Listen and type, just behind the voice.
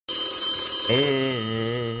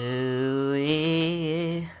Oh,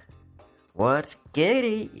 yeah. What's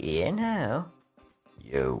goody? You know.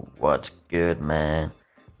 Yo, what's good, man?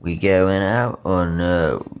 We going out or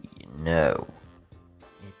no? You know.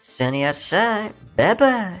 It's sunny outside.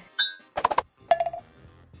 Bye-bye.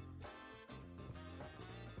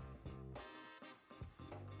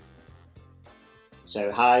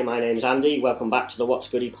 So, hi, my name's Andy. Welcome back to the What's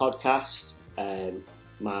Goody podcast.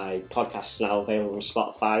 My podcast is now available on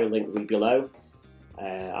Spotify. Link will be below.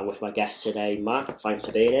 I'm with my guest today, Matt. Thanks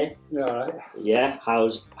for being here. You alright? Yeah.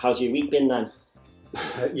 How's your week been then?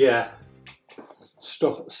 Yeah.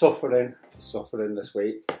 Suffering this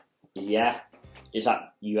week. Yeah. Is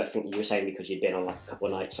that you? I think you were saying because you'd been on like a couple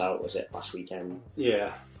of nights out. Was it last weekend?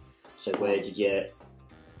 Yeah. So where did you?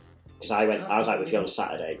 Because I was out with you on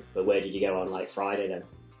Saturday, but where did you go on like Friday then?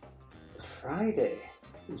 Friday?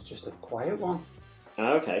 It was just a quiet one.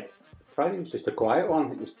 Oh, okay. Friday was just a quiet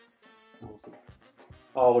one. It was.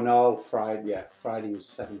 Oh no, Friday. Yeah, Friday was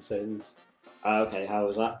Seven Sins. Oh, okay. How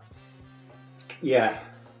was that? Yeah.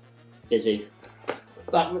 Busy.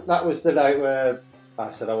 That was the night where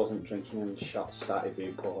I said I wasn't drinking and shots started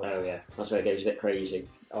being poured. Oh yeah, that's where it goes a bit crazy.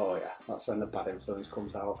 Oh yeah, that's when the bad influence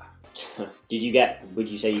comes out. Would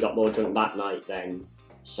you say you got more drunk that night than,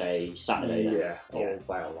 say, Saturday then? Yeah, oh,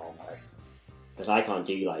 by a long way. Because I can't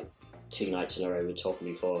do like 2 nights in a row. We were talking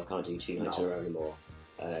before, I can't do 2 nights in a row anymore.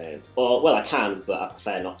 Well, I can, but I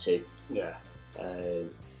prefer not to. Yeah.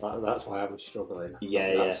 That's why I was struggling.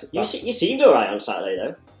 Yeah. You seemed alright on Saturday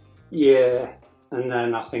though. Yeah, and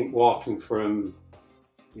then I think walking from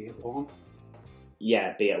B1?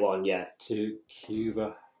 Yeah, B1, yeah. To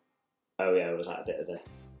Cuba. Oh yeah, was that a bit of a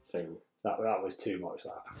thing? That was too much,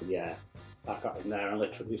 that. Yeah. I got in there and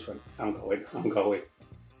literally just went, I'm going.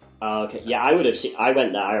 Oh, okay. Yeah, I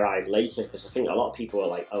went there, I arrived later, because I think a lot of people were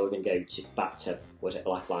like, oh, we're going to go back to, was it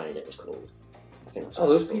Black Lion it was called? I think there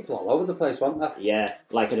was people all over the place, weren't there? Yeah,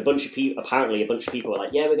 like, and apparently a bunch of people were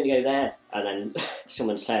like, yeah, we're going to go there. And then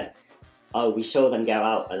someone said, oh, we saw them go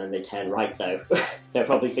out, and then they turned right, though. They're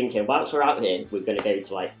probably thinking, whilst we're out here, we're going to go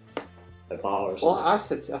to, like, a bar or something. Well, I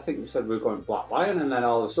think you said we were going to Black Lion, and then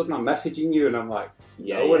all of a sudden I'm messaging you, and I'm like,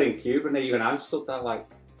 we're in Cuba, and even I'm stood there like,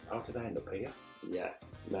 how did I end up here? Yeah,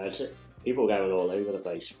 no, it's people going all over the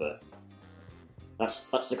place, but that's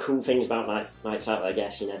the cool things about nights out, I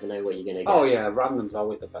guess. You never know where you're going to go. Oh yeah, random's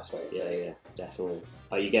always the best way. Yeah, definitely.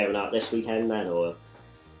 Are you going out this weekend then, or?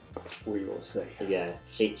 We will see. Yeah,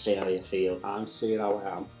 see how you feel. I'm seeing how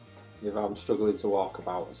I am. If I'm struggling to walk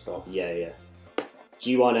about and stuff. Yeah.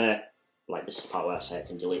 Do you want to, like, this is the part where I say I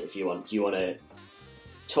can delete if you want, do you want to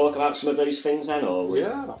talk about some of those things then, or?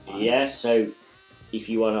 Yeah, that's fine. Yeah, so if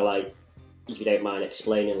you want to, like, if you don't mind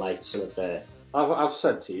explaining, like, some of the... I've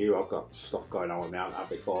said to you, I've got stuff going on with me, haven't I,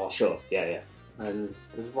 before? Sure, yeah. And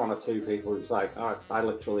there's 1 or 2 people who's like, I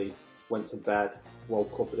literally went to bed,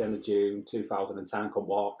 woke up at the end of June 2010, couldn't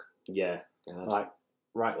walk. Yeah. Like,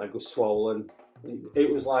 right leg was swollen.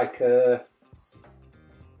 It was like, now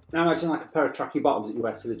imagine like a pair of tracky bottoms that you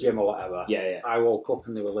wear to the gym or whatever. Yeah. I woke up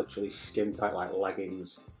and they were literally skin tight like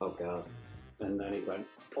leggings. Oh, God. And then it went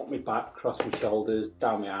up my back, across my shoulders,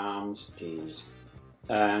 down my arms. Jeez.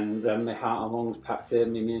 And then my heart and lungs packed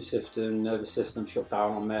in, my immune system, nervous system shut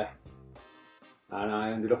down on me. And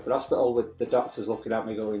I ended up at hospital with the doctors looking at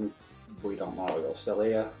me going, we don't know you're still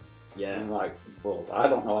here. Yeah. And I'm like, well, I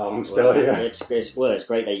don't know how I'm still here. It's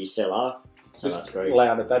great that you still are. So just that's great. Lay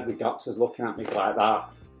on the bed with doctors looking at me like that.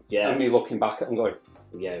 Yeah. And me looking back at them going,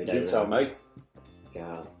 yeah, we don't you tell me.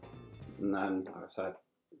 God. And then, like I said,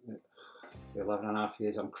 11 and a half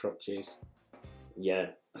years on crutches. Yeah.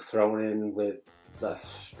 Thrown in with the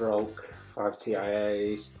stroke, 5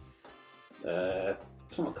 TIAs,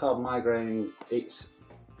 something called migraine. It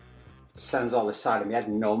sends all the side of my head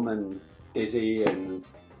numb and dizzy and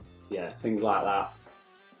things like that.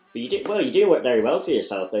 But you're doing very well for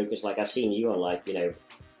yourself though, because like I've seen you on like, you know,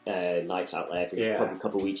 nights out there for probably a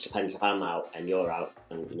couple of weeks, depends if I'm out and you're out,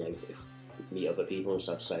 and you know, meet other people and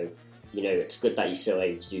stuff. So, you know, it's good that you're still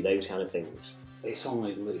able to do those kind of things. It's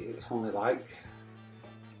only like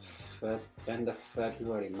end of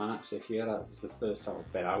February, March this year. That was the first time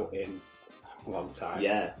I've been out in a long time.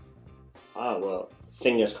 Yeah. Oh well,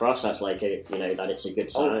 fingers crossed. That's like that it's a good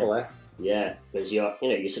sign. Hopefully. Yeah, because you're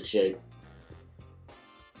such a,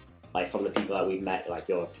 like, from the people that we've met, like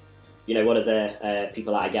you're one of the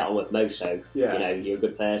people that I get on with most. So you're a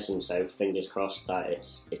good person. So fingers crossed that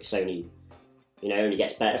it's only only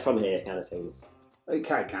gets better from here, kind of thing. It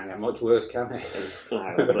can't get much worse, can it?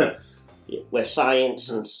 No, but with science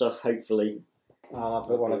and stuff, hopefully. I'll have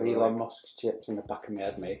one of Elon Musk's chips in the back of my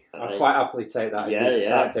head, mate. I'd quite happily take that if you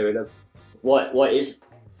start doing them. What is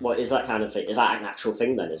What is that kind of thing? Is that an actual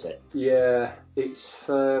thing then? Is it? Yeah, it's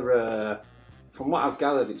for. From what I've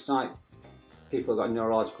gathered, it's like people have got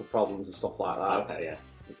neurological problems and stuff like that. Okay, yeah.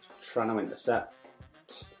 It's trying to intercept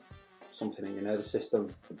something in your nervous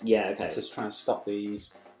system. Yeah, okay. It's just trying to stop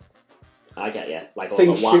these. I get you. Like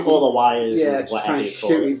things all the wires. Yeah, and just trying to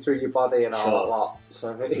shoot it through your body and all Sure. that lot.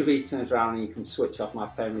 So if he turns around and you can switch off my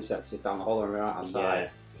pain receptors down the hole and right outside,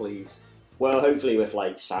 please. Well, hopefully with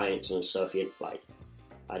like science and stuff, you like.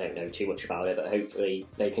 I don't know too much about it, but hopefully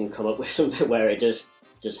they can come up with something where it does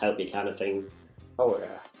help you kind of thing. Oh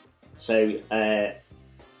yeah. So,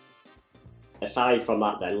 aside from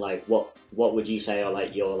that, then, like, what would you say are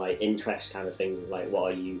like your like interest kind of thing? Like,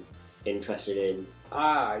 what are you interested in?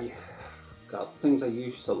 Things I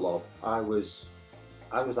used to love. I was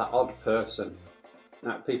that odd person.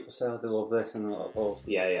 Like people say, oh, they love this and they love.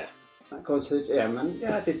 Yeah. I go to the gym and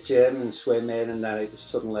I did gym and swimming, and then it was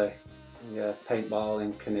suddenly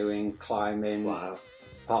paintballing, canoeing, climbing,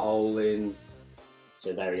 potholing.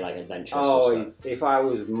 So very like adventurous. Oh, stuff. If I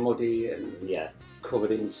was muddy and covered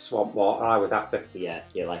in swamp water, I was happy. Yeah,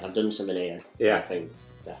 you're like, I've done something here. Yeah. I think.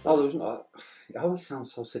 Oh, there was not. It always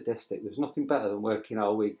sounds so sadistic. There's nothing better than working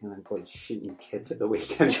all week and then going shooting kids at the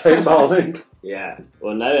weekend paintballing. Yeah.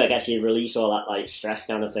 Well, no, I guess you release all that like stress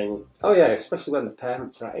kind of thing. Oh yeah, especially when the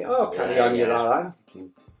parents are like, "Oh, carry on, you're all right." I'm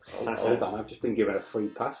thinking, hold on, I've just been given a free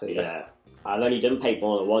pass here. Yeah. I've only done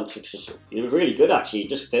paintballing once, which was really good actually. You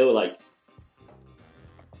just feel like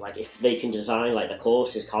if they can design like the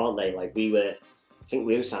courses, can't they? Like I think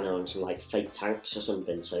we were standing on some like fake tanks or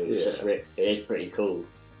something. So it's just it is pretty cool.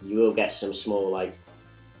 You will get some small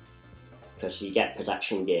because you get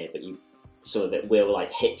protection gear, but some of it will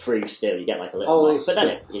like hit through still. You get like a little mark, but then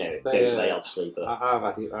it goes away obviously. But I've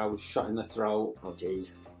had it where I was shot in the throat. Oh jeez.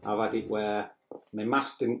 I've had it where my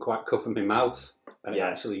mask didn't quite cover my mouth, and it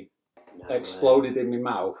actually exploded in my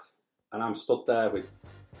mouth, and I'm stood there with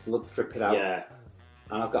blood dripping out. Yeah.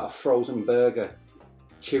 And I've got a frozen burger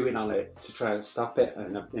chewing on it to try and stop it,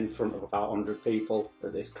 and I'm in front of about 100 people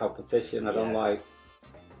at this competition. And I'm like,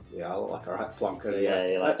 I look like a right plonker. Yeah,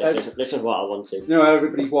 you're like, this is what I wanted. You know,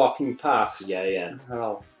 everybody's walking past. Yeah. And they're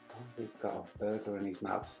all, he's got a burger in his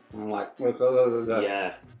mouth. And I'm like,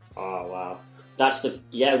 yeah. Oh wow. That's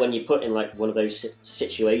when you put in like one of those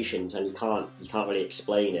situations and you can't really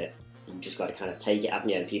explain it. You just got to kind of take it, haven't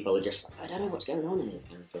you? And people are just like, I don't know what's going on in here,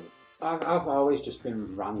 kind of thing. I've always just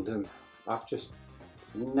been random. I've just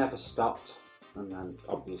never stopped, and then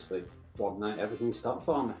obviously one night everything stopped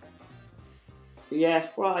for me. Yeah,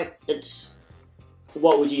 right. It's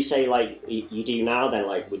what would you say like you do now then?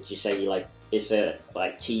 Like, would you say is there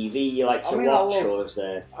like TV you like to watch, or is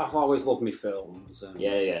there? I've always loved me films. And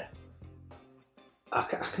yeah. I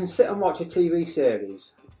can sit and watch a TV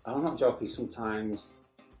series. I'm not joking. Sometimes,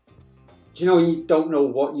 do you know when you don't know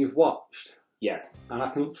what you've watched? Yeah. And I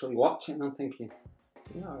can literally watch it and I'm thinking,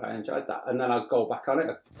 I enjoyed that. And then I'll go back on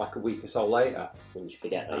it like a week or so later. When you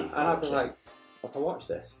forget that. And I'll be like, have I watched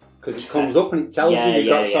this? Because it comes up and it tells you you've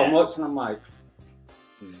got so much, and I'm like,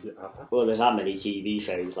 well, there's that many TV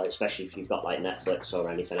shows, like especially if you've got like Netflix or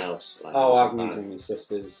anything else. Like, I'm using my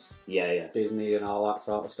sister's Yeah. Disney and all that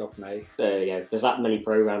sort of stuff, mate. There's that many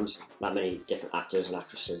programs, that many different actors and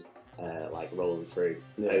actresses like rolling through,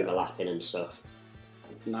 overlapping and stuff.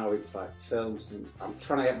 Now it's like films, and I'm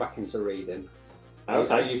trying to get back into reading.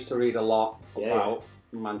 Okay. I used to read a lot about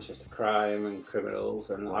Manchester crime and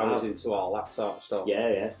criminals, and I was into all that sort of stuff.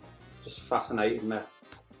 Yeah. Just fascinated me.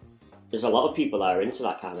 There's a lot of people that are into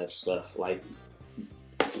that kind of stuff. Like,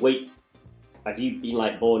 wait, have you been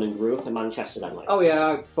like born and grew up in Manchester then? Like, oh yeah,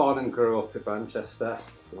 I born and grew up in Manchester.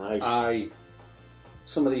 Nice.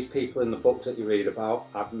 Some of these people in the books that you read about,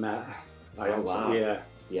 I've met.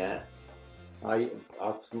 Yeah.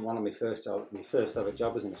 One of my first ever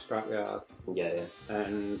job was in a scrapyard. Yeah.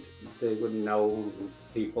 And they wouldn't know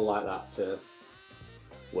people like that to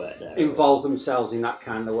work there, involve themselves in that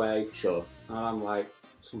kind of way. Sure. And I'm like,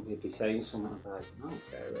 somebody would be saying something, I'd be like, I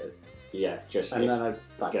don't care who it is. Yeah, just and then I'd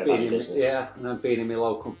like and then being in my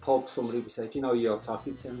local pub, somebody would say, do you know who you're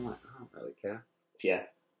talking to? And I'm like, I don't really care. Yeah.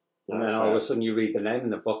 And then all of a sudden you read the name in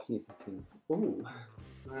the book and you're thinking, ooh.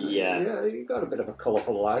 Yeah, you've got a bit of a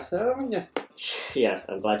colourful life there, haven't you? Yeah,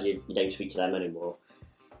 I'm glad you don't speak to them anymore.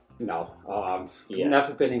 No, I've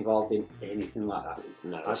never been involved in anything like that.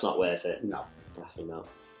 No, it's not worth it. No. Definitely not.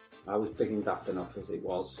 I was big and daft enough as it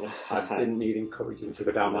was. I didn't need encouraging to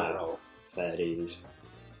go down that road. Fair dues.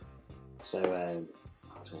 So, I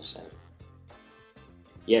was going to say...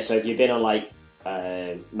 Yeah, so have you been on, like,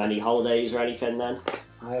 many holidays or anything then?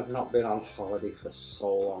 I have not been on holiday for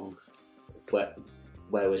so long.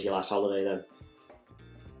 Where was your last holiday then?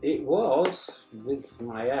 It was with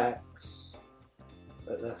my ex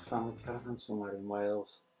at their family caravan somewhere in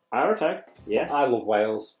Wales. Oh, okay. Yeah. I love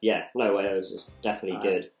Wales. Yeah, no, Wales is definitely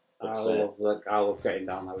good. I love getting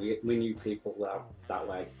down there. We knew people that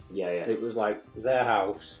way. Yeah, yeah. It was like their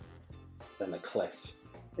house, then the cliff.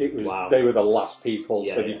 It was. Wow. They were the last people.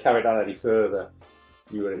 Yeah, so if you carried on any further,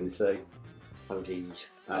 you were in the sea. Oh, geez.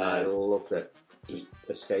 And I loved it. Just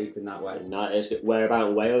escaping that way. No, it's good. Whereabout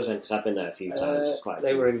in Wales then? Because I've been there a few times. It's quite.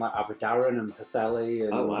 They were in like Aberdaron and Pwllheli.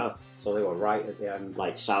 And, oh wow! So they were right at the end.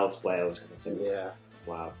 Like South Wales, I think. Yeah.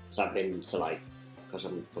 Wow. Because I've been to because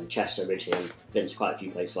I'm from Chester originally, I've been to quite a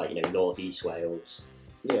few places like North East Wales.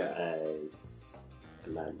 Yeah.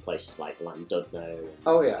 And then places like Llandudno. And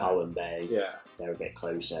Oh yeah. Colwyn Bay. Yeah. They're a bit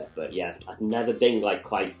closer, but yeah, I've never been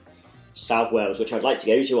quite South Wales, which I'd like to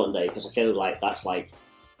go to one day because I feel like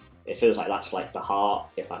it feels like that's the heart,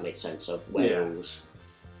 if that makes sense, of Wales.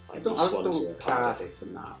 Yeah. I've done Cardiff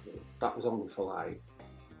and that. That was only for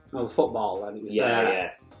the football, and it was there.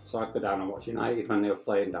 Yeah. So I'd go down and watch United when they were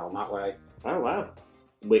playing down that way. Oh wow!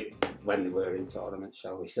 When they were in tournaments,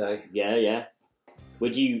 shall we say? Yeah, yeah.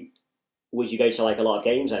 Would you go to a lot of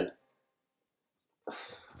games then?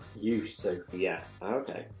 Used to. Yeah. Oh,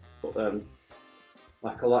 okay. But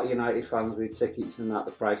like a lot of United fans with tickets and that,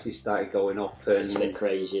 the prices started going up, and it's a bit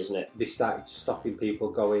crazy, isn't it? They started stopping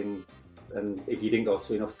people going, and if you didn't go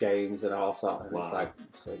to enough games and all that, and wow.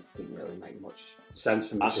 So it didn't really make much sense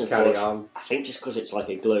for me to carry on. I think just because it's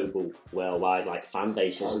a global, worldwide fan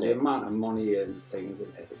base, isn't it? The amount of money and things,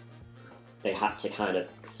 they had to kind of.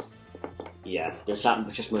 Yeah, there's that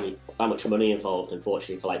much money involved.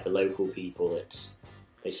 Unfortunately, for the local people,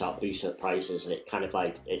 they start boosting up prices, and it kind of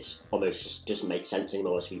it's almost just doesn't make sense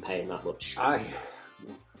anymore to be paying that much. A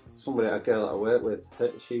girl that I work with,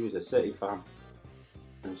 she was a City fan,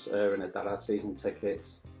 and her and her dad had season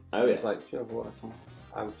tickets. Oh yeah. It's like, do you know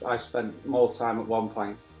what? I spent more time at one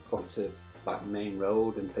point going to Main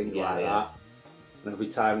Road and things like that, and every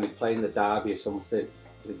time they play in the derby or something,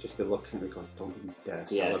 they'd just be looking at me going, don't even dare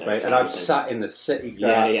celebrate. And I've sat in the City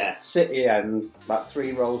ground, City end, about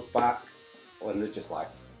 3 rows back, and they're just like,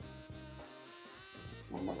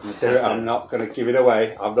 I'm not going to do it, I'm not going to give it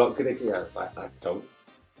away, I'm not going to give it. I don't.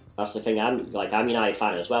 That's the thing, I'm a United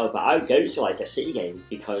fan as well, but I would go to a City game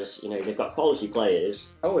because, they've got quality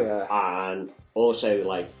players. Oh yeah. And also,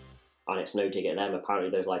 and it's no dig at them,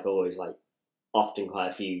 apparently there's always often quite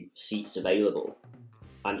a few seats available.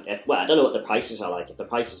 And I don't know what the prices are if the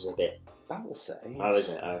prices are a bit. That will say. Oh, is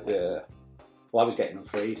it? Oh, okay. Yeah. Well, I was getting them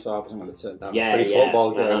free, so I wasn't going to turn down a free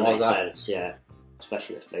football game. That makes sense. Yeah,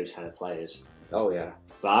 especially with those kind of players. Oh yeah.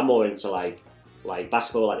 But I'm more into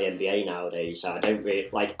basketball, the NBA nowadays. So I don't really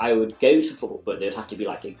I would go to football, but there'd have to be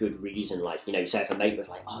a good reason. Say if a mate was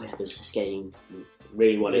oh yeah, there's this game,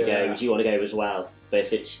 really want to go. Do you want to go as well? But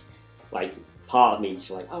if it's part of me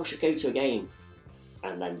is oh, I should go to a game.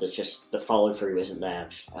 And then there's just the follow through isn't there.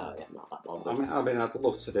 Oh yeah, not that long. I mean, I'd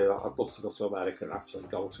love to do that. I'd love to go to America and actually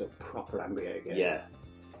go to a proper NBA game. Yeah,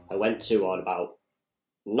 I went to one about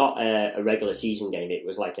not a regular season game. It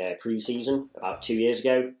was a pre-season about 2 years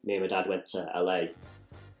ago. Me and my dad went to LA,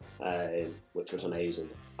 which was amazing.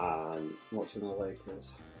 Watching the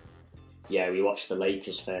Lakers. Yeah, we watched the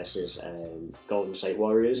Lakers versus Golden State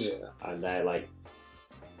Warriors, and they're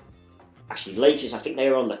actually Lakers. I think they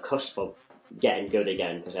were on the cusp of getting good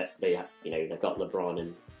again because they've got LeBron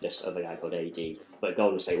and this other guy called AD. But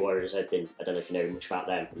Golden State Warriors, I don't know if you know much about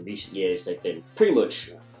them. In recent years, they've been pretty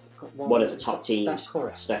much one of the top teams.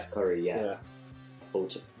 Steph Curry, yeah.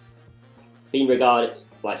 Being regarded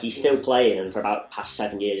he's still playing, and for about past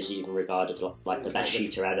 7 years, he's even regarded the best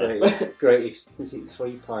shooter ever. Greatest, is it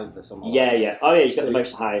 3 points or something? Yeah, yeah. Oh yeah, he's got the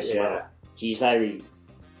most highest amount. He's very,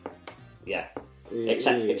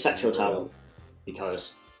 exceptional talent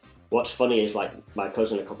because. What's funny is my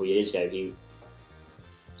cousin a couple of years ago,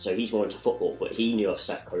 he's more into football, but he knew of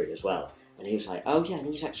Steph Curry as well, and he was oh yeah, and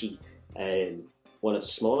he's actually one of the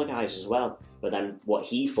smaller guys as well. But then what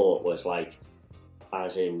he thought was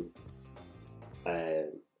as in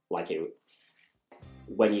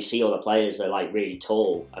when you see all the players, they're really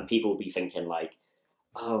tall, and people will be thinking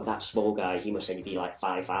oh, that small guy, he must only be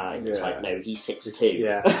 5'5". It's no, he's 6'2".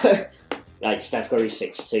 Yeah. Steph Curry's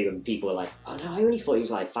 6'2", and people are oh no, I only thought he was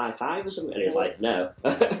 5'5" or something, and it's no.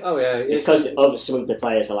 Oh yeah, it's because some of the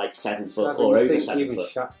players are 7 foot or over 7 even foot.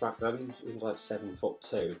 Shaq back then, he was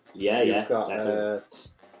 7'2". Yeah, You've got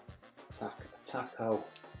Taco.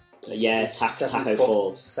 Yeah, Taco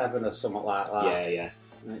Fall 7 or something like that. Yeah, yeah.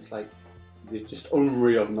 And it's they're just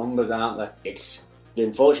unreal numbers, aren't they? It's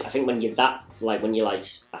unfortunate. I think when you're that when you're I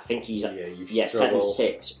think he's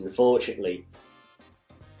 7'6". Unfortunately.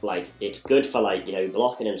 like it's good for like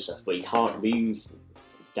blocking and stuff, but you can't move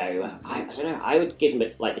very well. I don't know. I would give him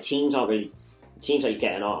like the teams that he's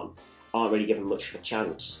getting on aren't really giving much of a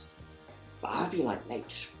chance. But I'd be like, mate,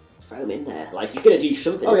 just throw him in there. Like he's gonna do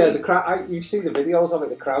something. Oh yeah, the crowd. You see the videos of it,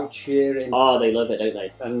 the crowd cheering. Oh, they love it, don't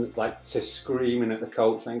they? And like to screaming at the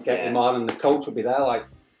coach and get him on, and the coach will be there like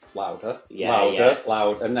louder,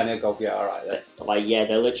 loud, and then he'll go, yeah, all right then. Like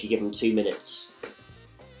they'll literally give him 2 minutes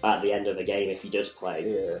at the end of the game if he does play.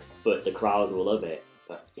 Yeah. But the crowd will love it.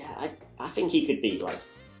 But yeah, I think he could be like.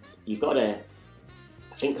 You've got to.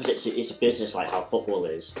 I think because it's a business like how football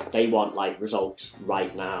is. They want like results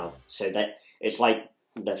right now, so that it's like.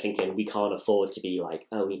 They're thinking we can't afford to be like,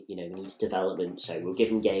 oh, we need development, so we'll give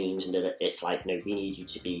them games, and it's like, no, we need you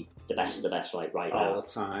to be the best of the best, like right now, all the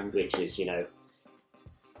time, which is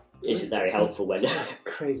isn't very helpful when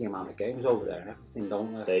crazy amount of games over there and everything,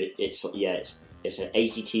 don't they? But it's an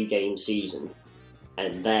 82 game season,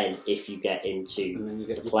 and then if you get into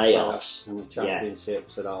the playoffs and the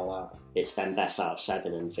championships and all that, it's then best out of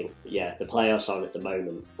 7, and the playoffs on at the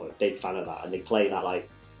moment. I'm a big fan of that, and they play that like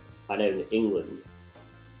I know in England.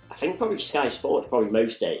 I think probably Sky Sports, probably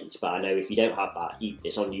most days, but I know if you don't have that,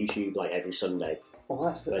 it's on YouTube like every Sunday. Well,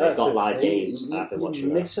 that's they've got live games. I've been watching.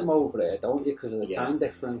 You miss them over there, don't you, because of the time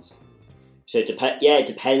difference? So it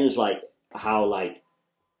depends like how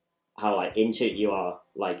into it you are.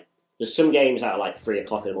 Like there's some games that are like 3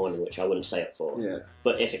 o'clock in the morning, which I wouldn't stay up for. Yeah.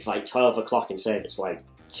 But if it's like 12 o'clock instead, it's like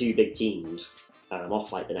 2 big teams, and I'm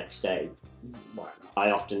off like the next day. Why not?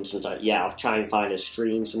 I often sometimes I'll try and find a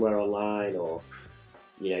stream somewhere online or.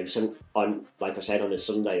 Some on like I said on a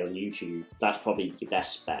Sunday on YouTube. That's probably your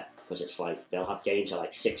best bet because it's like they'll have games at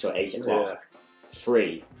like 6 or 8 o'clock,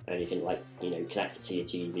 free, and you can like connect it to your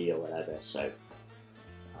TV or whatever. So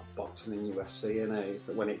boxing in UFC, and it's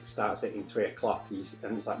when it starts hitting 3 o'clock,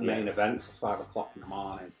 and it's like main events at 5 o'clock in the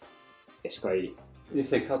morning. It's great. You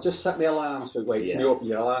think I'll just set my alarms for waking me up.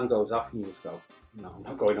 Your alarm goes off, and you just go. No, I'm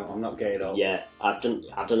not going up. I'm not getting up. Yeah, I've done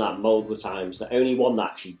that multiple times. The only one that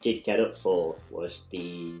actually did get up for was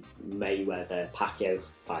the Mayweather-Pacquiao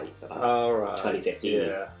fight about 2015.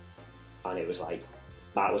 Yeah. And it was like,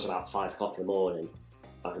 that was about 5 o'clock in the morning.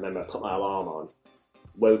 I remember I put my alarm on,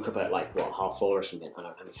 woke up at like, 4:30 or something, and I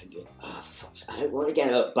remember thinking, oh, for fuck's sake, I don't want to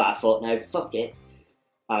get up, but I thought, no, fuck it.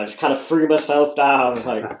 I just kind of threw myself down,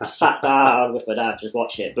 like, sat down with my dad, just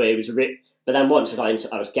watching it, but it was But then once I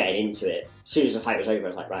was getting into it. As soon as the fight was over, I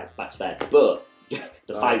was like, right, back to bed. But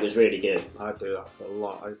the fight was really good. I do that for a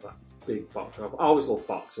lot. I like big boxing. I've always loved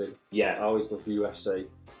boxing. Yeah. I always loved UFC.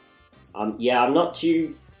 I'm not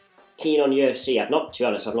too keen on UFC. To be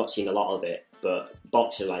honest, I've not seen a lot of it. But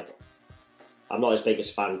boxing, like, I'm not as big a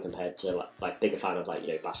fan compared to, like bigger fan of, like,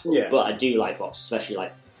 basketball. Yeah. But I do like boxing, especially,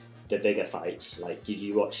 like, the bigger fights. Like, did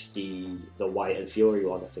you watch the White and Fury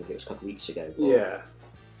one? I think it was a couple of weeks ago. Yeah.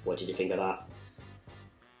 What did you think of that?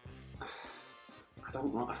 I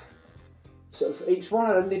don't know. So it's one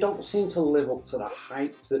of them. They don't seem to live up to the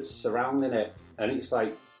hype that's surrounding it, and it's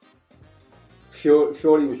like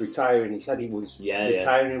Fury was retiring. He said he was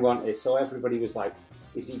retiring. He wanted, so everybody was like,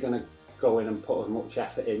 "Is he going to go in and put as much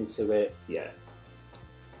effort into it?" Yeah.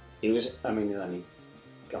 He was. I mean, then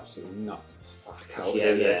he absolutely knocked back out.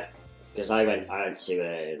 Yeah. Because I went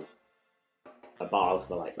to a bar with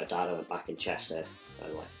my dad. I went back in Chester.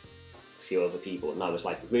 And like a few other people, and that was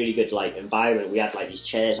like a really good like environment. We had like these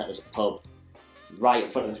chairs at this pub right in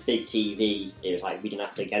front of this big TV. It was like we didn't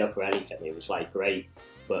have to get up or anything. It was like great.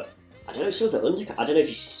 But I don't know, some of the undercard. I don't know if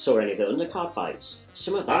you saw any of the undercard fights.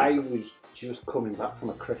 Some of them. I was just coming back from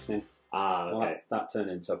a christening. Ah, okay. Well, that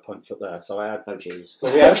turned into a punch up there. So I had. Oh jeez.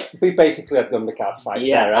 So we basically had the undercard fights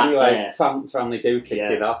there anyway. Family do kick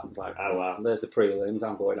it off. It's like, oh wow, there's the prelims.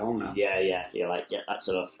 I'm going home now. Yeah. You're like, that's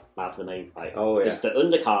enough. Now for the main fight. Oh yeah. Because the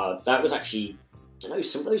undercard, that was actually, I don't know,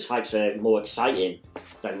 some of those fights were more exciting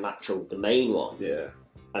than the main one. Yeah.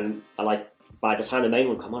 And I like. By the time the main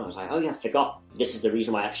one come on, I was like, oh yeah, I forgot. This is the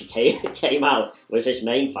reason why I actually came out. Was this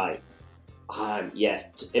main fight?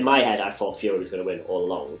 In my head, I thought Fury was going to win all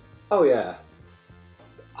along. Oh yeah.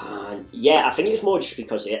 And I think it was more just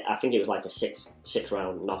because I think it was like a six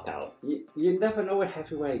round knockout. You never know with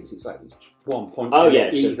heavyweights. It's like one punch. Oh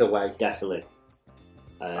yeah, either way. Definitely.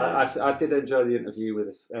 I did enjoy the interview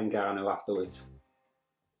with Ngannou afterwards.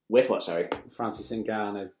 With what? Sorry. Francis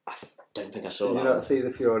Ngannou. I don't think I saw that. Did you not see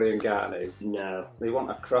the Fury Ngannou? No. They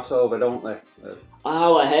want a crossover, don't they?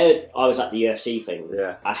 Oh, I heard. I was at the UFC thing.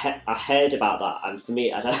 Yeah. I heard about that, and for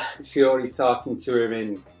me, I don't. Fury talking to him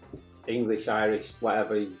in English, Irish,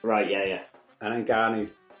 whatever. Right. Yeah. And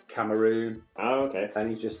Ngannou's Cameroon. Oh, okay. And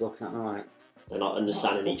he's just looking at them like they're not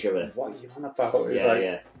understanding each other. What are you on about?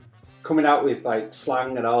 Yeah. coming out with like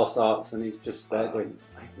slang and all sorts, and he's just there going,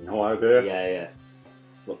 I have no idea. Yeah.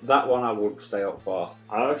 But that one I would stay up for.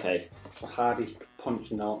 Oh, okay. The hardest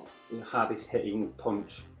hitting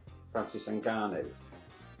punch, Francis Ngannou.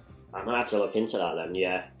 I might have to look into that then.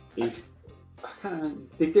 Yeah.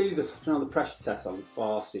 They do the pressure test on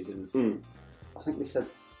forces, and I think they said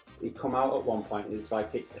he'd come out at one point. It's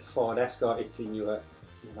like a Ford Escort hitting you at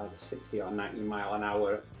like 60 or 90 mile an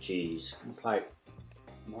hour. Jeez. It's like,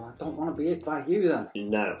 well, I don't want to be hit by you then.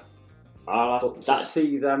 No. But to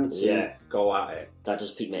see them go at it, that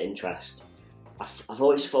does pique my interest. I've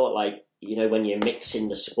always thought, like, you know, when you're mixing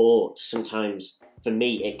the sports, sometimes for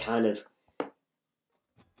me it kind of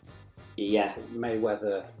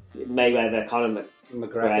Mayweather, Conor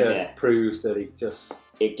McGregor proves that it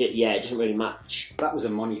doesn't really match. That was a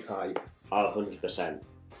money fight. Oh, 100%.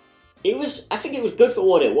 It was. I think it was good for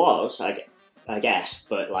what it was. I guess,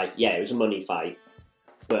 but like, yeah, it was a money fight.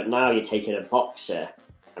 But now you're taking a boxer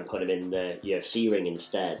and put him in the UFC ring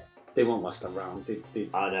instead. They won't last around.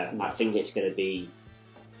 I know. No. I think it's going to be.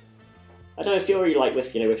 I don't know. Fury, like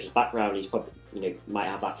with his background, he's probably might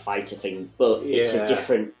have that fighter thing, but it's a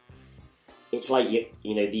different. It's like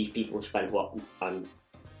these people spend on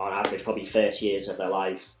average probably 30 years of their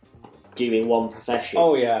life doing one profession.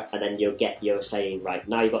 Oh yeah. And then you're saying, right,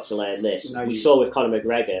 now you've got to learn this. We saw with Conor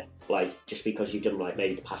McGregor, like, just because you've done like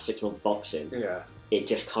maybe the past 6 months boxing, it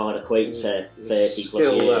just can't equate to 30 plus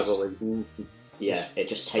years. Level is it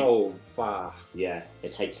just takes so far. Yeah,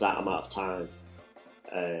 it takes that amount of time.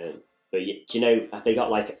 But do you know, have they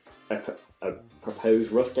got like a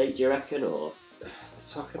proposed rough date, do you reckon, or? They're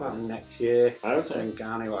talking about next year. Okay.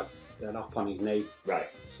 Ngannou had an op on his knee. Right.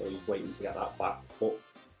 So he's waiting to get that back. But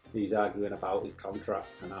he's arguing about his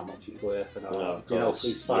contract and how much he's worth and all. Do you know,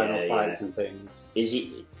 his final fights and things. Is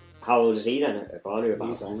he? How old is he then?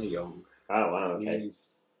 He's only young. Oh wow. Okay.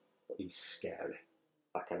 He's scary.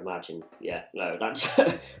 I can imagine. Yeah. No,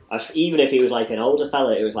 that's even if he was like an older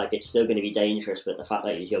fella, it was like it's still going to be dangerous. But the fact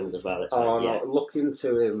that he's young as well, it's look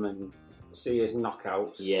into him and see his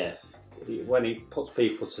knockouts. Yeah. When he puts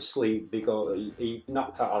people to sleep, he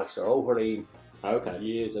knocked out Alistair Overeem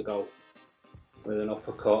years ago with an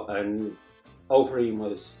uppercut, and Overeem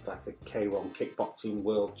was like a K1 kickboxing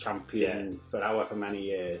world champion for however many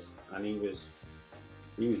years, and he was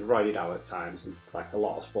roided out at times, like a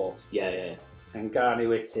lot of sports. Yeah. And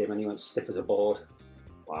Ngannou hit him, and he went stiff as a board.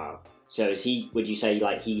 Wow. So is he? Would you say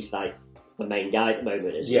like he's like the main guy at the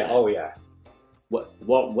moment? Is he? Oh yeah.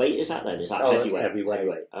 What weight is that then? Is that heavyweight? That's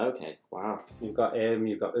heavyweight. Okay, wow. You've got him,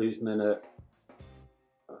 you've got Usman at...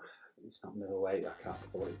 It's not middleweight, I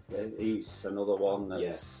can't believe it. He's another one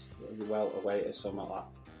that's welterweight or something like that.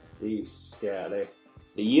 He's scary.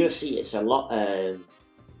 The UFC, it's a lot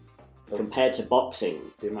compared to boxing.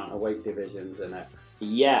 The amount of weight divisions in it.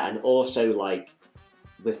 Yeah, and also like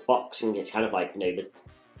with boxing, it's kind of like,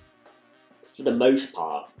 for the most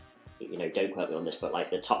part, don't quote me on this, but like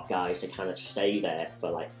the top guys, they kind of stay there for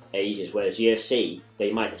like ages, whereas UFC,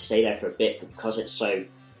 they might stay there for a bit, because it's so,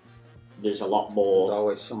 there's a lot more. There's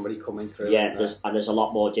always somebody coming through. Yeah, there's a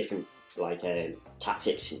lot more different like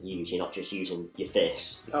tactics you use. You're not just using your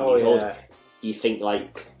fists. You think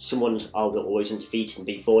like someone's always undefeated, and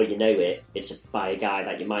before you know it, it's by a guy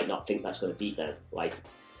that you might not think that's going to beat them. Like,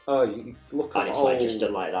 you look at like just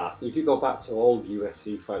done like that. If you go back to old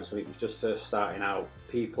UFC fights when it was just first starting out,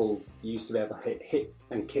 people used to be able to hit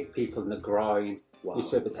and kick people in the groin. Wow. Used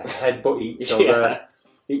to be able to headbutt each other.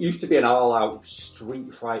 It used to be an all-out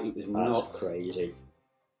street fight. It was nuts. That's crazy.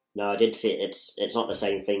 No, I did see it. It's not the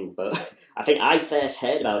same thing, but I think I first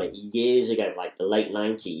heard about it years ago, like the late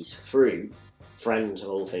 90s, through Friends of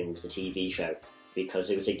all things, the TV show, because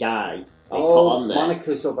there was a guy they put on there.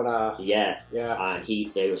 Monica's over there. Yeah. And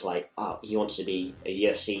they was like, he wants to be a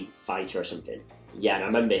UFC fighter or something. Yeah, and I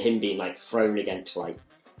remember him being like thrown against like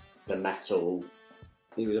the metal.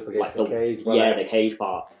 He was up against like the cage. Yeah, the cage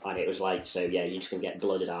part, and it was like, so yeah, you're just gonna get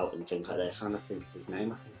blooded out and things like this. I'm trying to think of his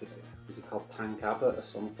name. I think was he called Tank Abbott or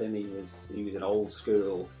something? He was an old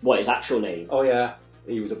school. What, his actual name? Oh yeah,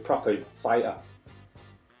 he was a proper fighter.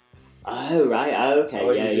 Oh right, okay, he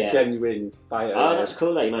was a genuine fighter. Oh, that's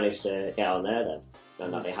cool that you managed to get on there then,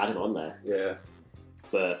 and that they had him on there. Yeah.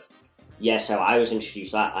 But yeah, so I was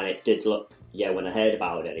introduced to that, and it did look. Yeah, when I heard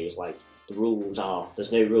about it, he was like, the rules are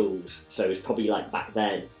there's no rules. So it was probably like back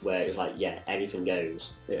then where it was like, yeah, anything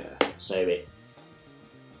goes. Yeah.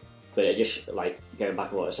 But it just like going back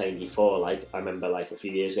to what I was saying before, like I remember like a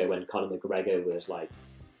few years ago when Conor McGregor was like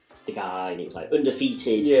the guy, and he was like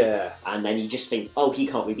undefeated. Yeah. And then you just think, oh, he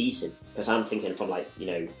can't be beaten, because I'm thinking from like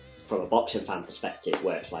from a boxing fan perspective,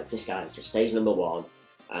 where it's like this guy just stays number one,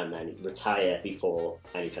 and then retire before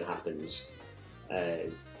anything happens,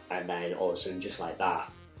 and then all of a sudden, just like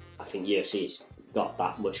that, I think UFC's got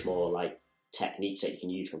that much more like techniques that you can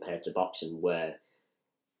use compared to boxing, where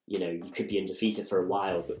you know you could be undefeated for a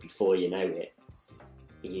while, but before you know it,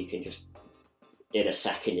 you can just in a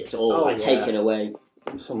second it's all taken away.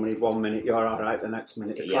 Somebody 1 minute you're all right, the next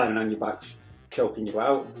minute they're climbing on your back, choking you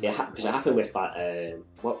out. Yeah, because it happened with that.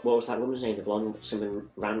 What was that woman's name? The blonde, something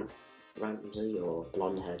Ramsey or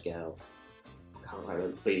blonde-haired girl. I can't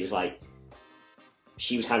remember. But he was like,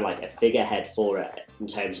 she was kind of like a figurehead for it in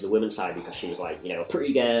terms of the women's side, because she was like, you know, a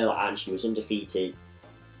pretty girl and she was undefeated,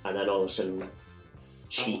 and then all of a sudden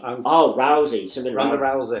Rousey, something Ronda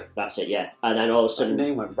Rousey. That's it, yeah. And then all of a sudden, that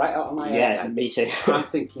name went right out of my head. Yeah, me too. I'm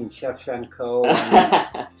thinking Shevchenko,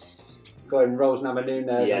 and going Rose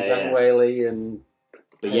Namajunas and Zhang Weili and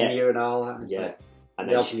Kenya and all that. It's like and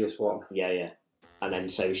the obvious one. Yeah. And then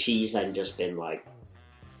so she's then just been like,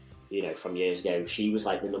 you know, from years ago, she was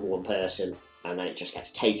like the #1 person, and then it just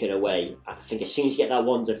gets taken away. I think as soon as you get that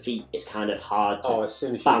one defeat, it's kind of hard to as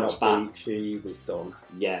soon as bounce back. Beat, she was done.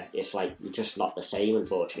 Yeah, it's like you're just not the same,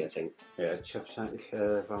 unfortunately, I think. Yeah,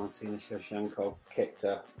 Valentina Shevchenko kicked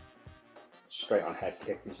her straight on head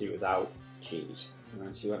kick and she was out. Jeez. And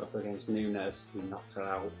then she went up against Nunes, who knocked her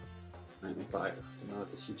out. And it was like,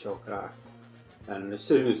 did she choke her out? And as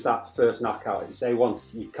soon as that first knockout, you say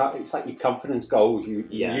once you cut, it's like your confidence goes. You're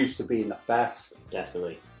used to being the best.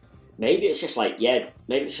 Definitely. Maybe it's just like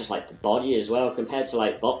the body as well compared to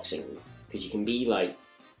like boxing, because you can be like,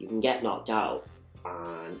 you can get knocked out,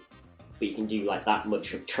 but you can do like that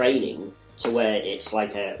much of training to where it's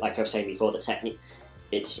like I was saying before, the technique,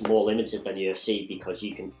 it's more limited than UFC because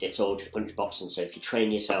it's all just punch boxing. So if you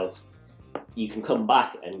train yourself, you can come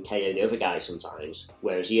back and KO the other guy sometimes.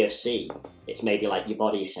 Whereas UFC, it's maybe like your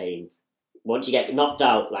body is saying, once you get knocked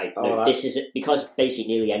out, like this is it, because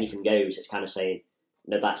basically nearly anything goes. It's kind of saying,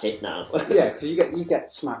 no, that's it now. Yeah, because you get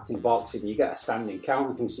smacked in boxing, you get a standing count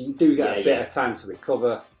and things, so you do get a bit of time to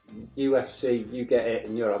recover. UFC, you get it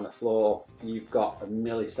and you're on the floor. You've got a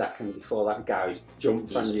millisecond before that guy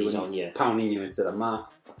jumps on you and pounding you into the mat.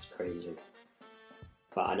 That's crazy.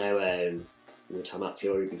 But I know we were talking about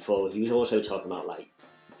Fury before. He was also talking about like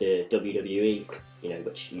the WWE, you know,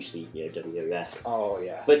 which used to be WWF. Oh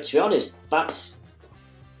yeah. But to be honest,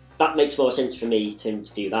 that makes more sense for me to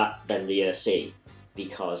do that than the UFC,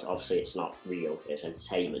 because obviously it's not real, it's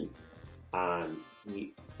entertainment, and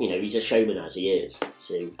you know, he's a showman as he is,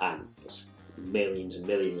 so, and there's millions and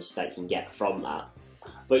millions that he can get from that.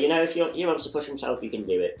 But you know, if he wants to push himself, he can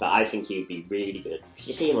do it. But I think he would be really good, because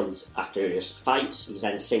you see him after his fights, he's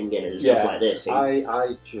then singing and stuff like this.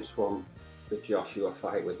 I just want the Joshua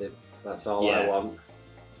fight with him. That's all I want.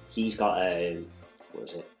 He's got what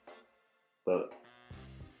was it? But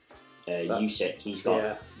Usyk, he's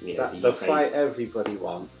got the fight everybody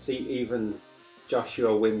wants. See, even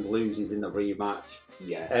Joshua wins, loses in the rematch.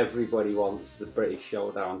 Yeah, everybody wants the British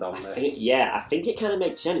Showdown, don't they? I think it kind of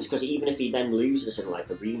makes sense, because even if he then loses in like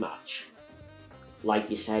a rematch, like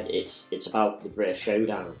you said, it's about the British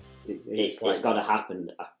Showdown. It's got to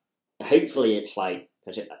happen. Hopefully, it's like,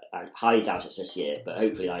 because I highly doubt it's this year, but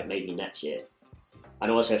hopefully, like maybe next year. And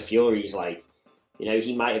also, Fury's like, you know,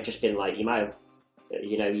 he might have just been like, you know,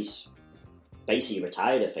 he's basically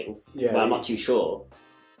retired, I think. Yeah, well, I'm not too sure.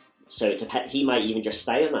 So he might even just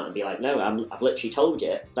stay on that and be like, no, I've literally told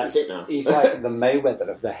you, that's it now. He's like the Mayweather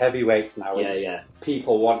of the heavyweights now. Yeah.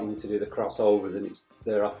 People wanting to do the crossovers and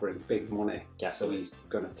they're offering big money. Definitely. So he's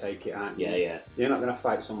going to take it, aren't you? Yeah. You're not going to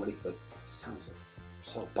fight somebody for, sounds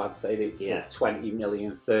so bad saying it, for 20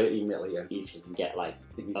 million, 30 million. If you can get like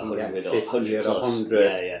 100 or 50 or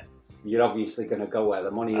 100. Yeah. You're obviously going to go where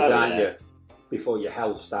the money is, aren't you? Before your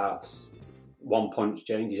health starts, one punch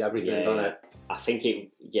changes everything, doesn't it? I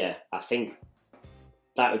think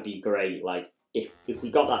that would be great. Like if we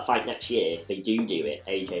got that fight next year, if they do it,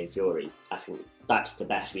 AJ and Fury, I think that's the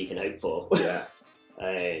best we can hope for. Yeah.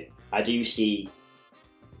 I do see.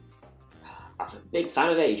 I'm a big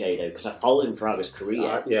fan of AJ though, because I followed him throughout his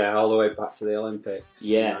career. All the way back to the Olympics.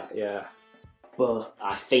 Yeah. But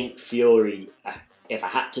I think Fury. If I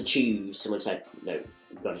had to choose, someone said no,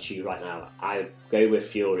 you've got to choose right now. I would go with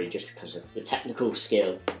Fury just because of the technical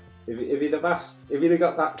skill. If he'd have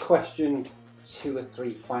got that question 2 or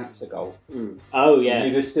 3 fights ago, you'd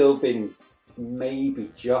have still been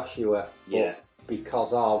maybe Joshua. Yeah.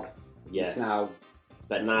 Because of it's now.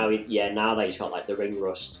 But now that he's got like the ring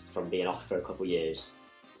rust from being off for a couple of years,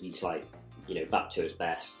 he's like, you know, back to his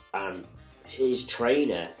best. And his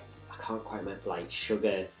trainer, I can't quite remember, like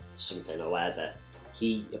Sugar something or whatever.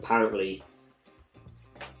 He apparently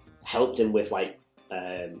helped him with like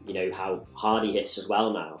you know, how hard he hits as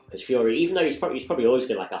well now. Because Fury, even though he's probably always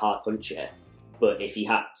been like a hard puncher, but if he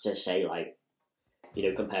had to say, like, you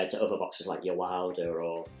know, compared to other boxers like your Wilder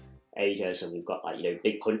or AJ or something, we've got, like, you know,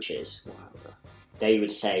 big punches, they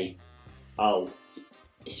would say, oh,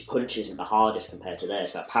 his punch isn't the hardest compared to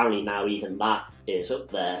theirs. But apparently now even that is up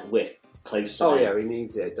there with close to them. yeah, he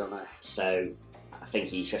needs it, don't I? So I think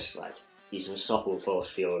he's just like, he's an unstoppable force,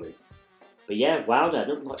 Fury. But yeah, Wilder,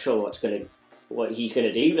 I'm not sure what he's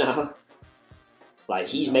gonna do now. Like,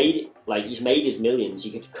 he's made his millions.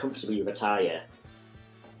 He could comfortably retire.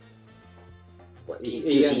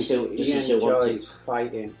 Does he still want to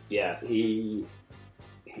fighting? Yeah. He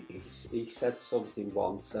said something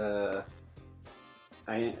once. He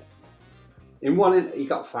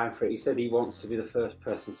got fined for it. He said he wants to be the first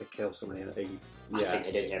person to kill somebody. I think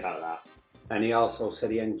I did hear about that. And he also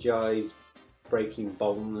said he enjoys breaking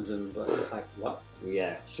bones, but it's like, what?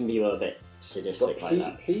 Yeah, some people are a bit sadistic but like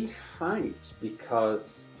that. He fights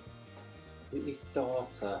because his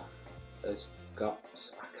daughter has got,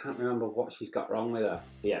 I can't remember what she's got wrong with her.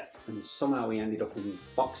 Yeah. And somehow he ended up in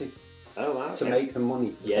boxing. Oh, wow. To make the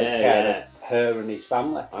money to take care of her and his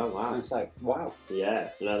family. Oh, wow. And it's like, wow. Yeah,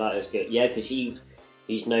 no, that is good. Yeah, because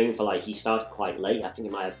he's known for, like, he started quite late. I think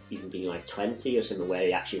he might have even been like 20 or something, where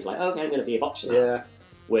he actually was like, okay, I'm going to be a boxer now. Yeah.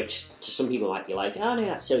 Which to some people might be like, oh no,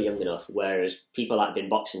 that's still young enough. Whereas people that have been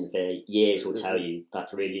boxing for years will tell you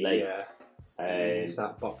that's really late. Yeah. You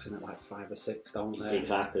start boxing at like 5 or 6, don't they?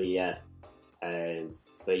 Exactly, yeah.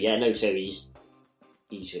 But yeah, no, so he's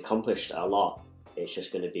accomplished a lot. It's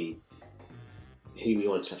just going to be who he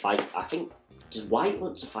wants to fight. I think, does White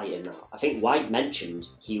want to fight him now? I think White mentioned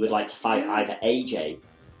he would like to fight either AJ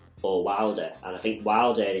or Wilder. And I think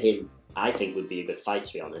Wilder and him, I think, would be a good fight,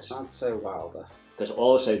 to be honest. I'd say Wilder.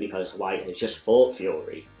 Because White has just fought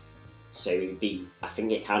Fury, so it would be, I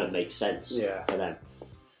think it kind of makes sense for them.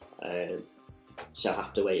 So I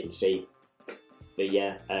have to wait and see. But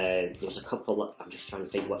yeah, there's a couple. I'm just trying to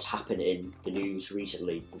think what's happened in the news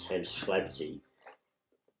recently in terms of celebrity.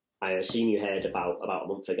 I assume you heard about a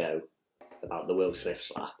month ago about the Will Smith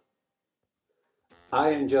slap. I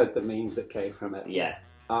enjoyed the memes that came from it. Yeah,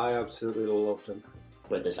 I absolutely loved them.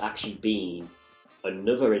 But there's actually been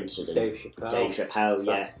another incident. Dave Chappelle,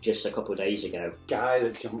 yeah, just a couple of days ago. Guy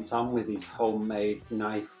that jumped on with his homemade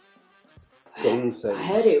knife gun thing. I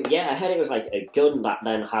heard it was like a gun that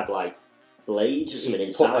then had like blades or something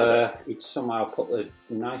inside. He'd somehow put the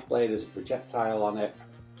knife blade as a projectile on it.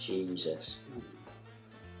 Jesus.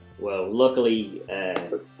 Well, luckily,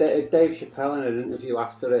 Dave Chappelle in an interview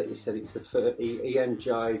after it, he said it's the first, he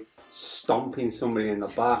enjoyed stomping somebody in the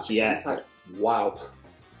back. Yeah, it's like, wow.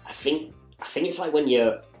 I think it's like when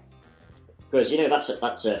you're, because, you know, that's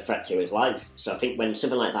a threat to his life. So I think when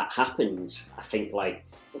something like that happens, I think like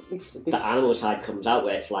the animal side comes out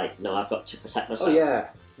where it's like, no, I've got to protect myself. Oh yeah,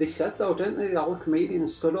 they said though, didn't they? All the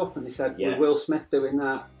comedians stood up and they said, with Will Smith doing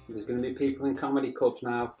that, there's going to be people in comedy clubs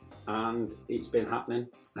now, and it's been happening.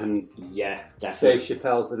 And yeah, definitely. Dave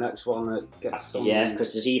Chappelle's the next one that gets some. Yeah,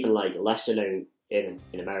 because there's even like lesser known in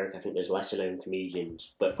America. I think there's lesser known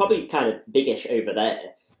comedians, but probably kind of biggish over there.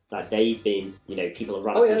 Like they've been, you know, people have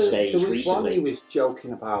run up on stage there was recently. One he was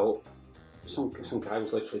joking about. Some guy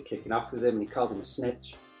was literally kicking off with him, and he called him a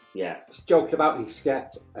snitch. Yeah, he's joking about his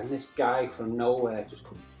sketch, and this guy from nowhere just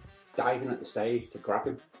comes diving at the stage to grab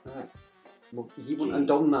him. Like, well, you wouldn't have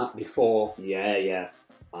done that before. Yeah.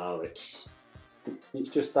 Oh, it's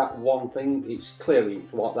just that one thing. It's clearly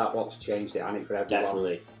what's changed it, and it for everyone.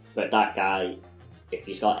 Definitely. But that guy, if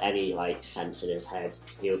he's got any like sense in his head,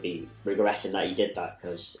 he'll be regretting that he did that,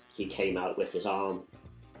 because he came out with his arm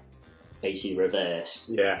basically reversed.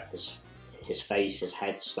 Yeah. His face, his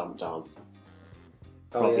head stomped on.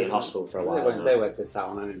 Probably in hospital for a while. They went to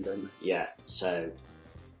town on him, didn't they? Yeah. So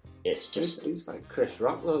it's just he's like Chris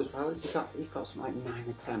Rock though as well. He's got something like 9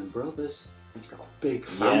 or 10 brothers. He's got a big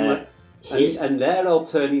family. Yeah. And they're all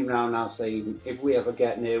turning around now saying, if we ever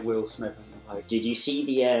get near Will Smith, and like, did you see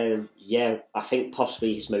the I think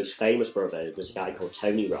possibly his most famous brother, there's a guy called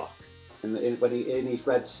Tony Rock. And when he in his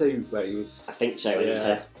red suit where he was, I think so,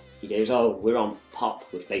 and he goes, oh, we're on pop,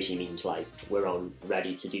 which basically means like we're on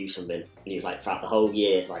ready to do something. And he was like, throughout the whole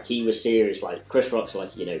year, like he was serious. Like Chris Rock's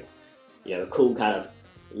like, you know, a cool kind of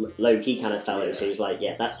low key kind of fellow. Yeah. So he was like,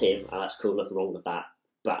 yeah, that's him. Oh, that's cool. Nothing wrong with that.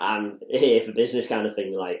 But I'm here for business kind of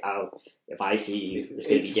thing. Like, oh, if I see you, it's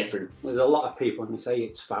going to be different. There's a lot of people who say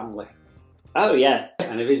it's family. Oh yeah.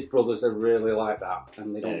 And if his brothers are really like that,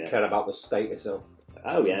 and they don't care about the status of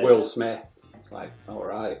Will Smith, it's like, all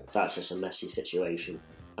right, that's just a messy situation.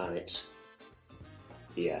 And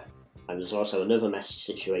and there's also another messy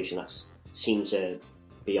situation that seems to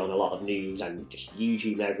be on a lot of news and just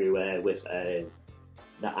YouTube everywhere with the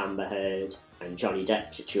Amber Heard and Johnny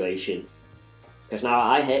Depp situation. Because now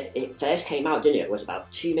I heard it first came out, didn't it? It was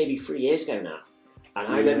about 2, maybe 3 years ago now. And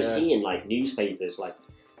I remember seeing like newspapers, like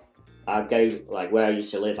I'd go, like where I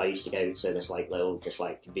used to live, I used to go to this like little just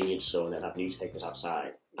like convenience store and they'd have newspapers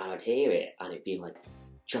outside. And I'd hear it and it'd be like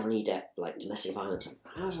Johnny Depp, like domestic violence. And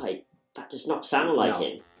I was like, that does not sound like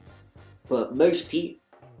him. But most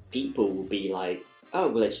people will be like, oh,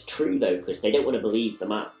 well, it's true though, because they don't want to believe the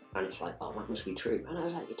man. And it's like, oh, that must be true. And I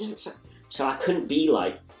was like, it doesn't sound. So I couldn't be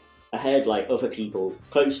like, I heard like other people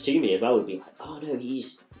close to me as well would be like, oh no,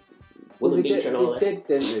 he's woman beater and all this. They did,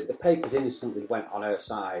 didn't they? The papers instantly went on her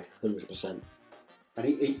side. 100%. And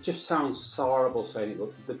it just sounds so horrible saying it,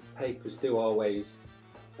 but the papers do always,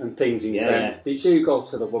 and things in them, they do go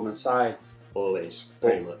to the woman's side. Always,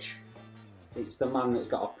 pretty much. It's the man that's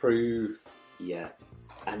got to prove. Yeah.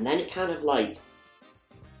 And then it kind of like,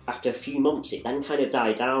 after a few months, it then kind of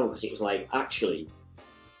died down because it was like, actually,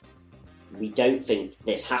 we don't think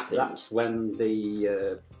this happened. That's when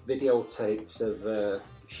the videotapes of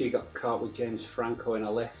she got caught with James Franco in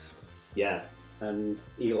a lift. Yeah. And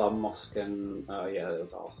Elon Musk and, there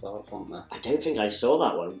was all sorts, wasn't there? I don't think I saw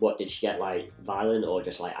that one. What, did she get like violent or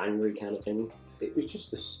just like angry kind of thing? It was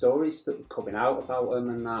just the stories that were coming out about him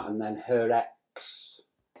and that, and then her ex.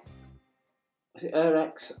 Was it her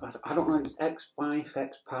ex? I don't know, it's ex-wife,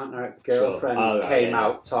 ex-partner, ex-girlfriend came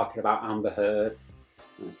out talking about Amber Heard.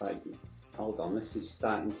 And it's like, hold on, this is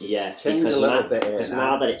starting to change a little bit here. Because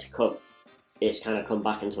now that it's kind of come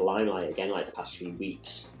back into limelight again, like the past few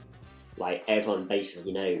weeks, like everyone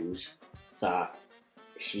basically knows that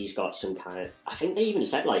she's got some kind of, I think they even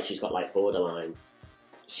said like she's got like borderline,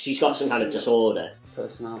 she's got some kind of disorder,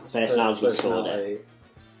 personality disorder,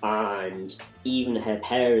 and even her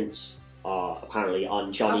parents are apparently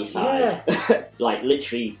on Johnny's side. Like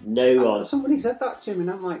literally no one. Somebody said that to me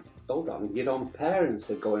and I'm like, hold on, your own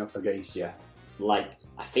parents are going up against you. Like,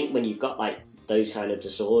 I think when you've got like those kind of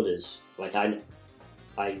disorders, like I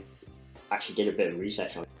actually did a bit of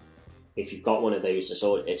research on it. If you've got one of those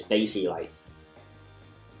disorders, it's basically like,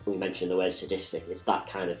 we mentioned the word sadistic, it's that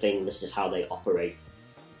kind of thing. This is how they operate.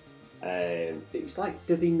 It's like,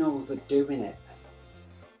 do they know they're doing it?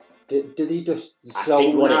 Do they just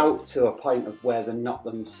zone out to a point of where they're not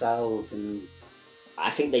themselves? And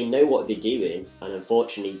I think they know what they're doing, and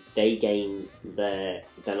unfortunately they gain they're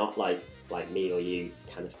not like me or you,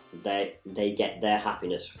 kind of, they get their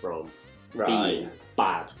happiness from being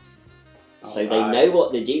bad. So they know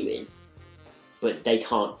what they're doing, but they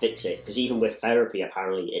can't fix it, because even with therapy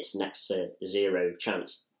apparently it's next to zero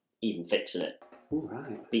chance even fixing it.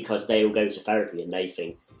 Because they will go to therapy and they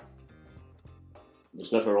think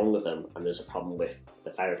there's nothing wrong with them and there's a problem with the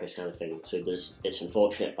therapist kind of thing. So it's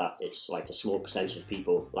unfortunate that it's like a small percentage of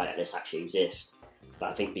people like this actually exist. But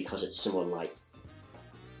I think because it's someone like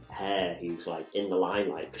her who's like in the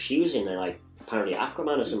limelight, because she was in like apparently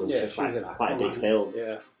Aquaman or something, which was like quite a big film,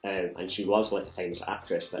 and she was like a famous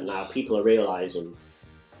actress. But now people are realising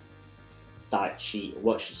that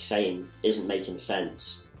what she's saying isn't making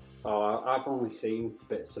sense. Oh, I've only seen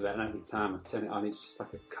bits of it, and every time I turn it on, it's just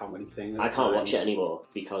like a comedy thing. I can't watch it anymore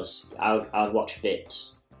because I'll watch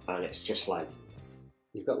bits, and it's just like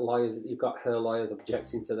you've got her lawyers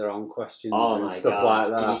objecting to their own questions and stuff like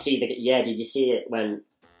that. Did you see it when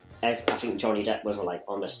I think Johnny Depp was like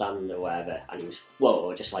on the stand or whatever, and he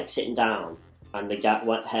was just like sitting down, and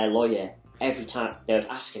her lawyer, every time they were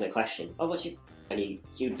asking a question, what's your, and he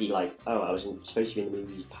would be like, I was supposed to be in the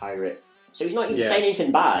movie Pirate. So he's not even saying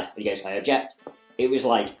anything bad, but he goes, I object. It was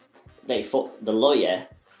like, the lawyer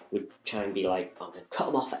would try and be like, I'm going to cut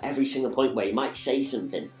him off at every single point where he might say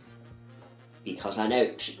something. Because I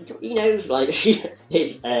know, he knows, like,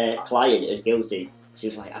 his client is guilty. She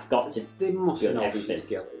was like, I've got to they must know everything. She's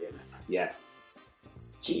guilty, isn't it? Yeah.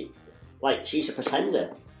 She's a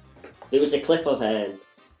pretender. There was a clip of her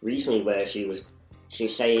recently where she was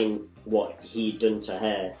saying what he'd done to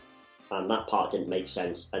her, and that part didn't make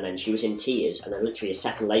sense, and then she was in tears, and then literally a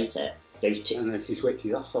second later, those two... And then she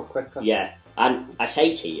switches off so quickly. Yeah, and I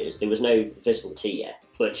say tears, there was no visible tear,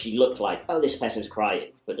 but she looked like, this person's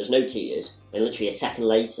crying, but there's no tears, and literally a second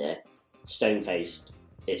later, stone-faced,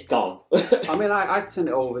 it's gone. I mean, I turned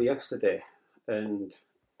it over yesterday, and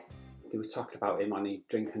they were talking about him on his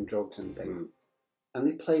drinking drugs and things, and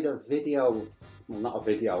they played a video, well, not a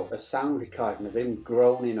video, a sound recording of him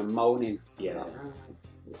groaning and moaning. Yeah.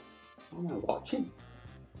 I'm not watching.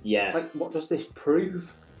 Yeah. Like, what does this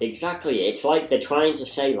prove? Exactly. It's like they're trying to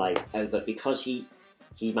say, like, but because he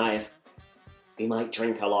might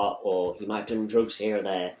drink a lot, or he might have done drugs here or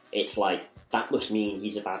there, it's like that must mean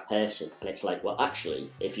he's a bad person. And it's like, well, actually,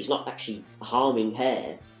 if he's not actually harming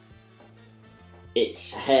her,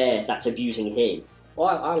 it's her that's abusing him. Well,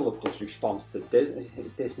 I loved his response to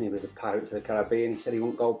Disney with the Pirates of the Caribbean. He said he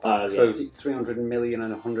won't go back. So is it 300 million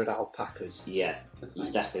and 100 alpacas? Yeah, he's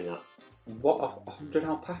definitely not. What, 100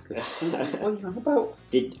 alpacas? What are you on about?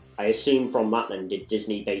 I assume from that then, did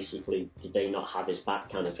Disney basically, did they not have his back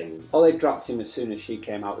kind of thing? Oh, they dropped him as soon as she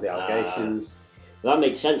came out with the allegations. Well, that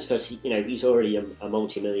makes sense because, he's already a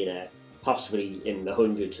multi-millionaire, possibly in the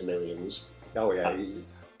hundreds of millions. Oh, yeah.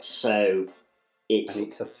 So,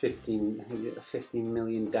 it's a 15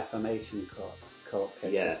 million defamation court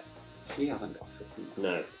case. Yeah. She hasn't got 15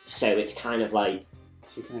 million. No. So it's kind of like...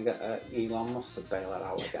 She's going to get Elon Musk to bail her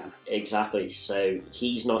out again. Exactly. So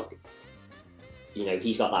he's not...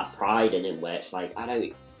 he's got that pride in him where it's like, I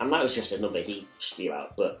don't... And that was just a number he spew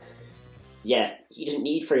out. But, yeah, he doesn't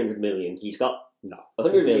need 300 million. He's got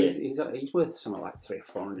 100 million. He's worth something like 300 or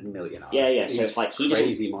 400 million. Yeah. So it's like...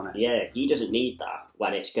 Crazy money. Yeah, he doesn't need that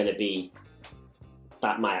when it's going to be...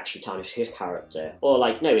 That might actually tarnish his character. Or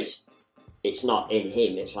like, no, it's not in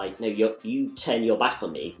him. It's like, no, you turn your back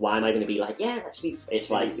on me. Why am I going to be like, yeah, let's be... It's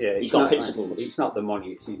like, he's got principles. It's not the money,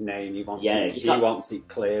 it's his name. He wants it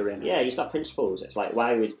clear in. Yeah, he's got principles. It's like,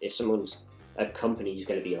 why would... If a company's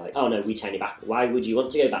going to be like, oh no, we turn you back, why would you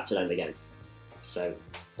want to go back to them again? So,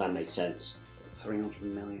 that makes sense. 300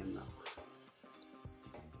 million though.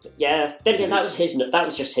 Yeah, then again, that was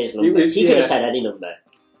just his number. He could have said any number.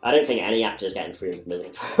 I don't think any actor's getting 300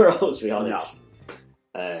 million for a role, to be honest.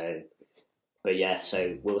 No. But yeah,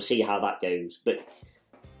 so we'll see how that goes. But,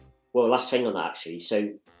 well, last thing on that, actually. So,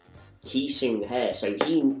 he's suing her, so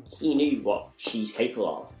he knew what she's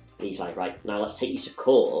capable of. And he's like, right, now let's take you to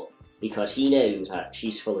court, because he knows that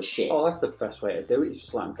she's full of shit. Oh, that's the best way to do it, is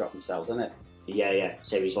just let them drop themselves, isn't it? Yeah.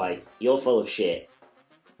 So he's like, you're full of shit.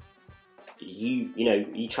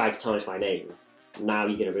 You tried to tarnish my name. Now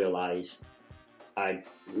you're going to realise...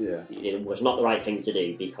 It was not the right thing to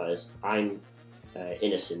do because I'm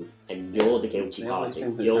innocent and you're the guilty party.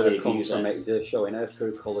 You're the abuser. Is showing her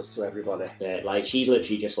true colours to everybody. Yeah, like she's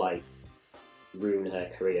literally just like ruined her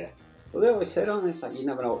career. Well, they always say, don't they? It's like you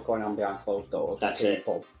never know what's going on behind closed doors. That's with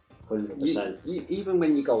people. 100%. Even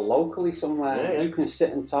when you go locally somewhere, you can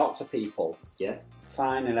sit and talk to people. Yeah.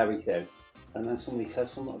 Fine and everything, and then somebody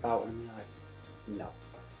says something about it, and you're like, no.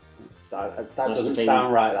 That doesn't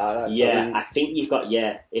sound right. I think you've got...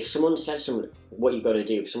 Yeah, if someone says something... What you've got to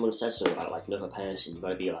do, if someone says something about like another person, you've got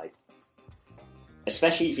to be like...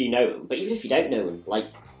 Especially if you know them, but even if you don't know them, like,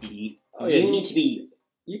 you need to be...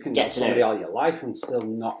 You can get to somebody all your life and still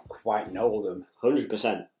not quite know them.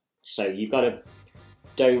 100%. So you've got to...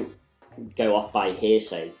 Don't go off by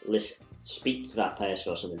hearsay. Speak to that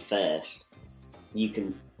person or something first. You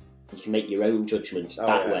can make your own judgments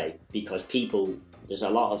way, because people... There's a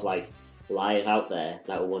lot of like liars out there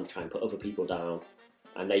that will want to try and put other people down,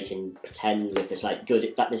 and they can pretend with this like good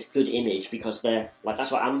image because they're like,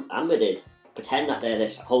 that's what Amber did. Pretend that they're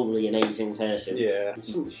this wholly amazing person. Yeah,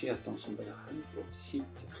 she has done something.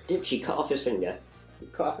 Did she cut off his finger?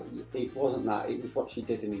 It wasn't that. It was what she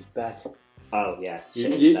did in his bed. Oh yeah,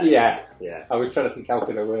 yeah. I was trying to think how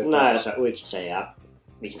could I word. No, so we can say that.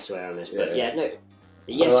 We can swear on this, but no.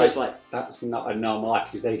 Yes, so it's like that's not a normal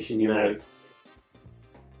accusation, you know.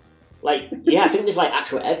 Like, I think there's like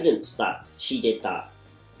actual evidence that she did that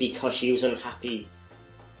because she was unhappy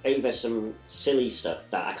over some silly stuff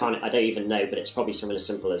that I don't even know, but it's probably something as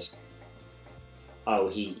simple as, oh,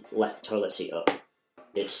 he left the toilet seat up.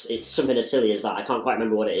 It's something as silly as that. I can't quite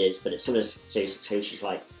remember what it is, but it's something as so she's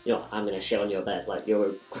like, I'm going to shit on your bed. Like,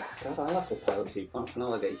 God, I left the toilet seat up and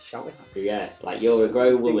all I get is shouting at me. Yeah, like, you're a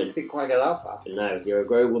grown woman. Didn't quite get that far. No, you're a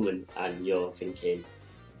grown woman and you're thinking...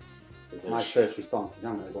 My first response is,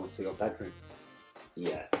 I'm going to go into your bedroom.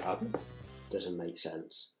 Yeah, doesn't make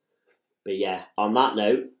sense. But yeah, on that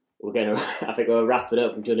note, I think we'll wrap it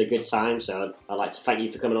up. We've done a good time, so I'd like to thank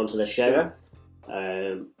you for coming on to the show.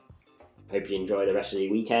 Yeah. Hope you enjoy the rest of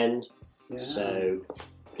the weekend. Yeah. So,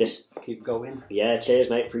 just keep going. Yeah, cheers,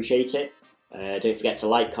 mate. Appreciate it. Don't forget to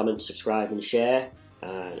like, comment, subscribe, and share.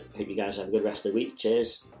 Hope you guys have a good rest of the week.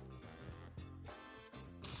 Cheers.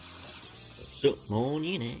 What's up,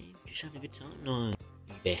 morning? Just having a good time. No, you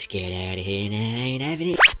best get out of here now. Ain't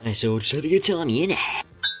having it. I saw just have a good time, you know.